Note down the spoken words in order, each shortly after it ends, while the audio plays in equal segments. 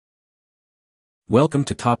Welcome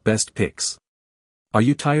to Top Best Picks. Are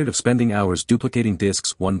you tired of spending hours duplicating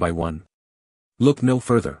discs one by one? Look no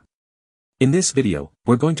further. In this video,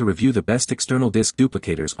 we're going to review the best external disc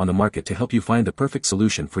duplicators on the market to help you find the perfect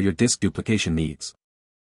solution for your disc duplication needs.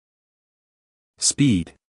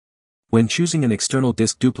 Speed. When choosing an external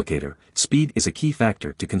disc duplicator, speed is a key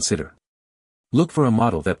factor to consider. Look for a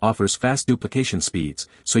model that offers fast duplication speeds,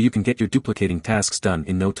 so you can get your duplicating tasks done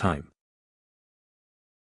in no time.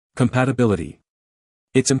 Compatibility.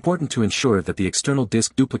 It's important to ensure that the external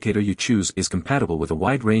disc duplicator you choose is compatible with a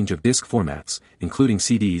wide range of disc formats, including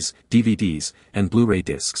CDs, DVDs, and Blu-ray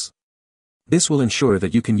discs. This will ensure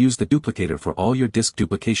that you can use the duplicator for all your disc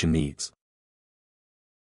duplication needs.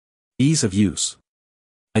 Ease of use.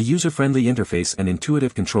 A user-friendly interface and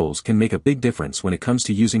intuitive controls can make a big difference when it comes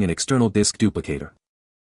to using an external disc duplicator.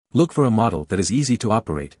 Look for a model that is easy to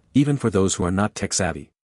operate, even for those who are not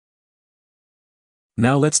tech-savvy.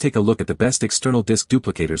 Now let's take a look at the best external disc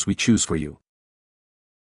duplicators we choose for you.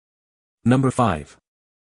 Number 5.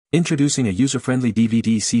 Introducing a user-friendly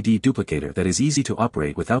DVD CD duplicator that is easy to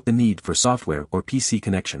operate without the need for software or PC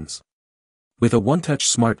connections. With a one-touch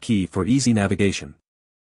smart key for easy navigation.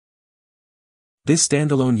 This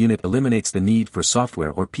standalone unit eliminates the need for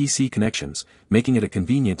software or PC connections, making it a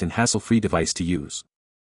convenient and hassle-free device to use.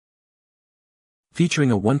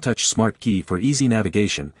 Featuring a one-touch smart key for easy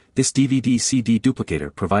navigation, this DVD CD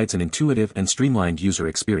duplicator provides an intuitive and streamlined user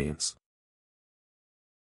experience.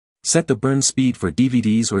 Set the burn speed for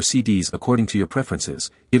DVDs or CDs according to your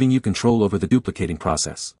preferences, giving you control over the duplicating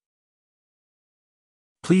process.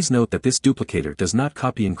 Please note that this duplicator does not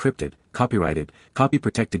copy encrypted, copyrighted,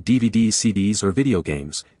 copy-protected DVDs, CDs or video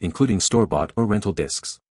games, including store-bought or rental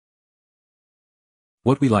discs.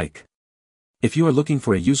 What we like. If you are looking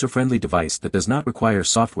for a user-friendly device that does not require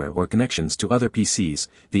software or connections to other PCs,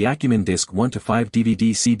 the Acumen Disc 1-5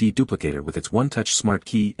 DVD CD duplicator with its one-touch smart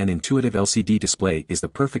key and intuitive LCD display is the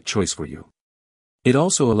perfect choice for you. It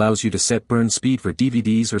also allows you to set burn speed for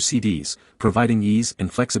DVDs or CDs, providing ease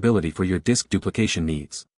and flexibility for your disc duplication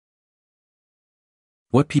needs.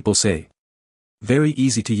 What people say. Very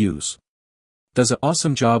easy to use. Does an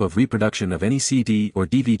awesome job of reproduction of any CD or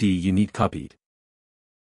DVD you need copied.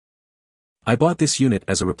 I bought this unit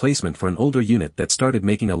as a replacement for an older unit that started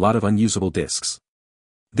making a lot of unusable discs.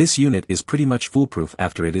 This unit is pretty much foolproof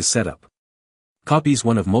after it is set up. Copies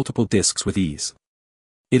one of multiple discs with ease.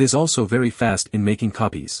 It is also very fast in making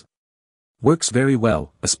copies. Works very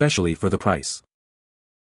well, especially for the price.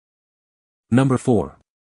 Number 4.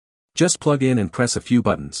 Just plug in and press a few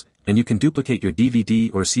buttons, and you can duplicate your DVD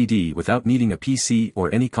or CD without needing a PC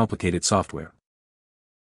or any complicated software.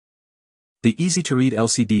 The easy-to-read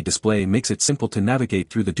LCD display makes it simple to navigate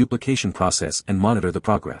through the duplication process and monitor the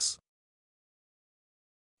progress.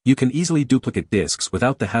 You can easily duplicate discs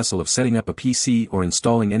without the hassle of setting up a PC or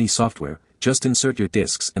installing any software, just insert your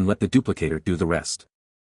discs and let the duplicator do the rest.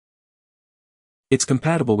 It's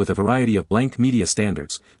compatible with a variety of blank media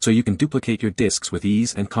standards, so you can duplicate your discs with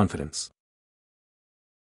ease and confidence.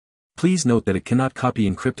 Please note that it cannot copy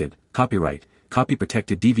encrypted, copyright,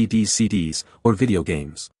 copy-protected DVDs, CDs, or video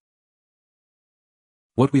games.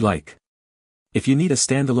 What we like. If you need a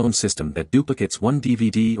standalone system that duplicates one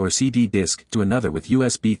DVD or CD disc to another with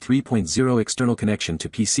USB 3.0 external connection to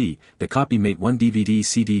PC, the CopyMate 1 DVD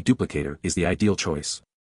CD duplicator is the ideal choice.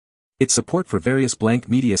 Its support for various blank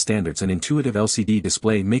media standards and intuitive LCD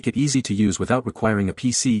display make it easy to use without requiring a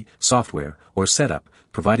PC, software, or setup,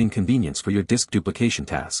 providing convenience for your disc duplication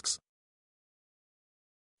tasks.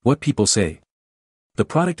 What people say. The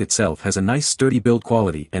product itself has a nice sturdy build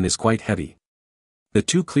quality and is quite heavy. The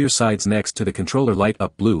two clear sides next to the controller light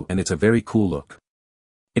up blue and it's a very cool look.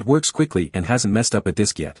 It works quickly and hasn't messed up a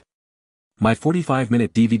disc yet. My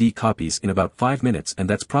 45-minute DVD copies in about 5 minutes, and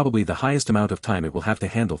that's probably the highest amount of time it will have to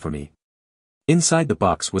handle for me. Inside the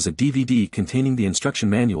box was a DVD containing the instruction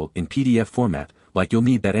manual in PDF format, like you'll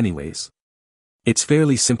need that anyways. It's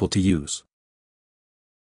fairly simple to use.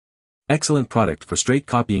 Excellent product for straight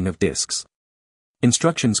copying of discs.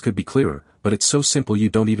 Instructions could be clearer, but it's so simple you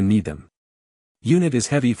don't even need them. Unit is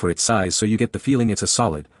heavy for its size, so you get the feeling it's a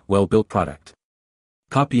solid, well-built product.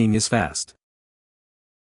 Copying is fast.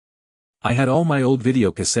 I had all my old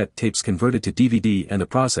video cassette tapes converted to DVD, and the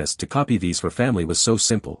process to copy these for family was so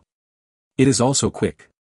simple. It is also quick.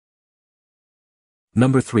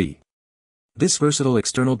 Number 3. This versatile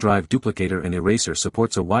external drive duplicator and eraser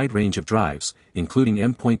supports a wide range of drives, including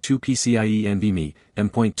M.2 PCIe NVMe,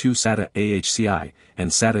 M.2 SATA AHCI, and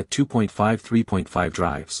SATA 2.5 3.5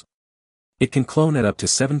 drives. It can clone at up to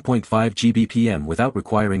 7.5 GBpm without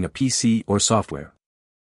requiring a PC or software.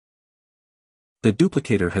 The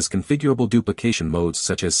Duplicator has configurable duplication modes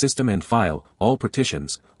such as system and file, all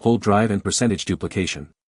partitions, whole drive and percentage duplication.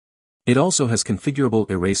 It also has configurable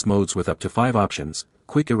erase modes with up to 5 options: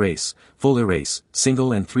 quick erase, full erase,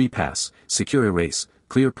 single and 3 pass, secure erase,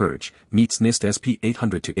 clear purge, meets NIST SP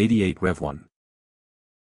 800-88 Rev 1.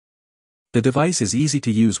 The device is easy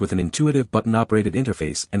to use with an intuitive button-operated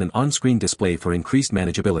interface and an on-screen display for increased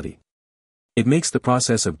manageability. It makes the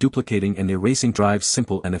process of duplicating and erasing drives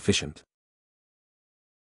simple and efficient.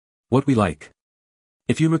 What we like.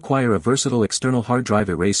 If you require a versatile external hard drive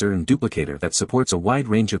eraser and duplicator that supports a wide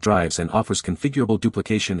range of drives and offers configurable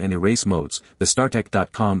duplication and erase modes, the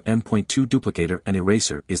StarTech.com M.2 Duplicator and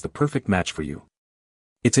eraser is the perfect match for you.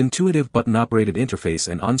 Its intuitive button-operated interface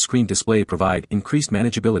and on-screen display provide increased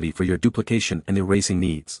manageability for your duplication and erasing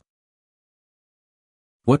needs.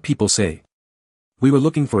 What people say. We were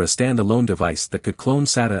looking for a stand-alone device that could clone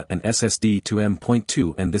SATA and SSD to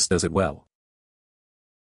M.2, and this does it well.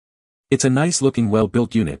 It's a nice-looking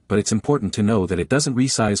well-built unit, but it's important to know that it doesn't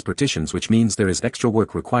resize partitions, which means there is extra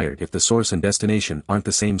work required if the source and destination aren't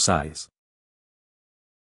the same size.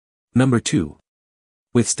 Number 2.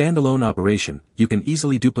 With standalone operation, you can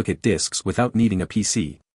easily duplicate disks without needing a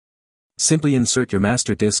PC. Simply insert your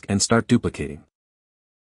master disk and start duplicating.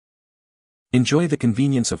 Enjoy the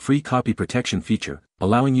convenience of free copy protection feature,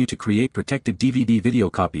 allowing you to create protected DVD video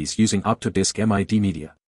copies using Optodisk MID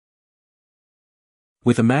media.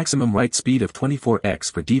 With a maximum write speed of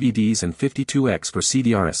 24x for DVDs and 52x for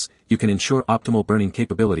CDRs, you can ensure optimal burning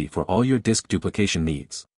capability for all your disk duplication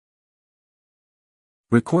needs.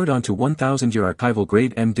 Record onto 1000 your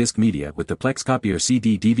archival-grade M-disk media with the PlexCopier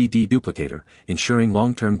CD DVD Duplicator, ensuring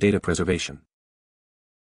long-term data preservation.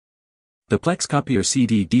 The PlexCopier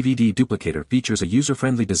CD DVD Duplicator features a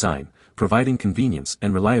user-friendly design, providing convenience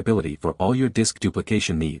and reliability for all your disk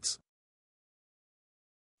duplication needs.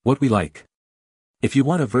 What we like. If you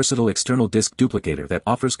want a versatile external disk duplicator that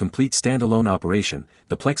offers complete standalone operation,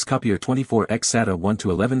 the PlexCopier 24x SATA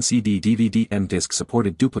 1-11 CD DVD M-disk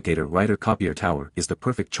supported duplicator writer copier tower is the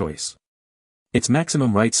perfect choice. Its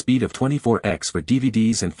maximum write speed of 24x for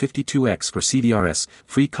DVDs and 52x for CDRs,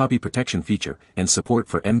 free copy protection feature, and support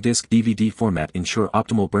for M-disk DVD format ensure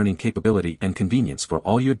optimal burning capability and convenience for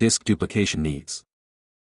all your disk duplication needs.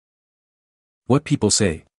 What people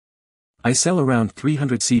say. I sell around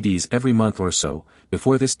 300 CDs every month or so.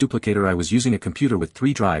 Before this duplicator I was using a computer with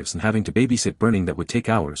 3 drives and having to babysit burning that would take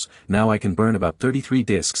hours. Now I can burn about 33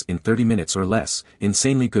 disks in 30 minutes or less,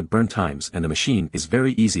 insanely good burn times, and the machine is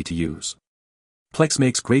very easy to use. Plex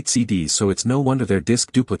makes great CDs, so it's no wonder their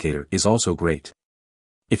disk duplicator is also great.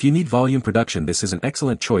 If you need volume production, this is an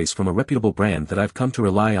excellent choice from a reputable brand that I've come to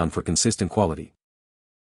rely on for consistent quality.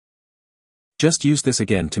 Just used this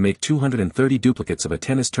again to make 230 duplicates of a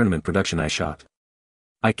tennis tournament production I shot.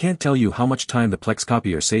 I can't tell you how much time the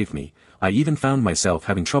PlexCopier saved me. I even found myself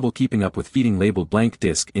having trouble keeping up with feeding labeled blank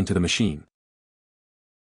disk into the machine.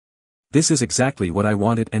 This is exactly what I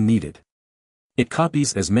wanted and needed. It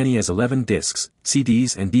copies as many as 11 disks,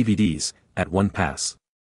 CDs and DVDs, at one pass.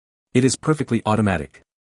 It is perfectly automatic.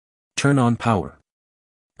 Turn on power.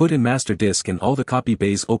 Put in master disk and all the copy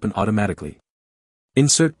bays open automatically.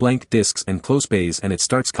 Insert blank disks and close bays and it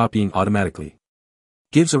starts copying automatically.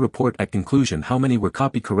 Gives a report at conclusion how many were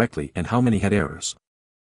copied correctly and how many had errors.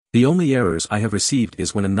 The only errors I have received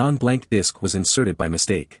is when a non-blank disk was inserted by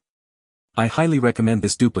mistake. I highly recommend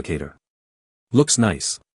this duplicator. Looks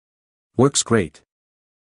nice. Works great.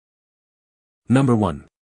 Number 1.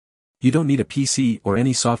 You don't need a PC or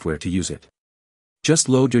any software to use it. Just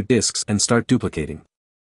load your disks and start duplicating.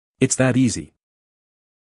 It's that easy.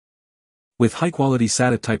 With high-quality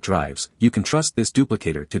SATA-type drives, you can trust this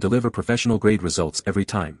duplicator to deliver professional-grade results every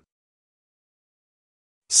time.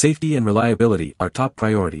 Safety and reliability are top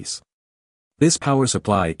priorities. This power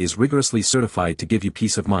supply is rigorously certified to give you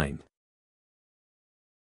peace of mind.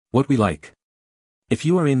 What we like. If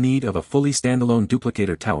you are in need of a fully standalone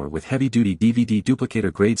duplicator tower with heavy-duty DVD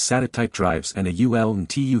duplicator-grade SATA-type drives and a UL and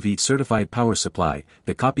TUV certified power supply,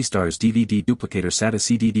 the Copystars DVD Duplicator SATA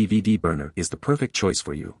CD DVD burner is the perfect choice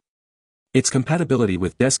for you. Its compatibility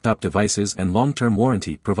with desktop devices and long-term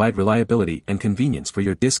warranty provide reliability and convenience for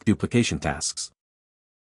your disk duplication tasks.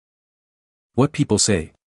 What people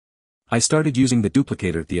say. I started using the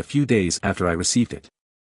duplicator a few days after I received it.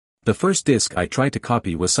 The first disk I tried to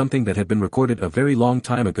copy was something that had been recorded a very long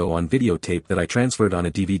time ago on videotape that I transferred on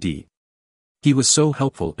a DVD. He was so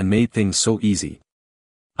helpful and made things so easy.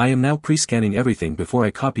 I am now pre-scanning everything before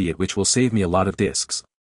I copy it, which will save me a lot of disks.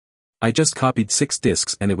 I just copied 6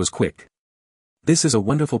 disks and it was quick. This is a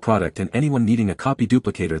wonderful product, and anyone needing a copy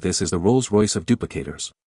duplicator, this is the Rolls-Royce of duplicators.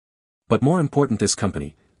 But more important, this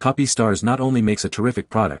company, Copystars not only makes a terrific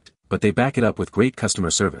product, but they back it up with great customer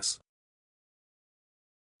service.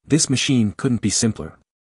 This machine couldn't be simpler.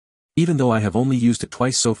 Even though I have only used it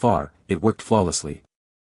twice so far, it worked flawlessly.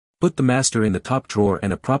 Put the master in the top drawer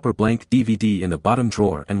and a proper blank DVD in the bottom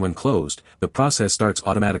drawer, and when closed, the process starts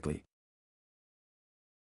automatically.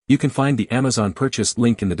 You can find the Amazon purchase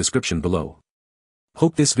link in the description below.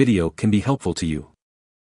 Hope this video can be helpful to you.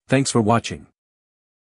 Thanks for watching.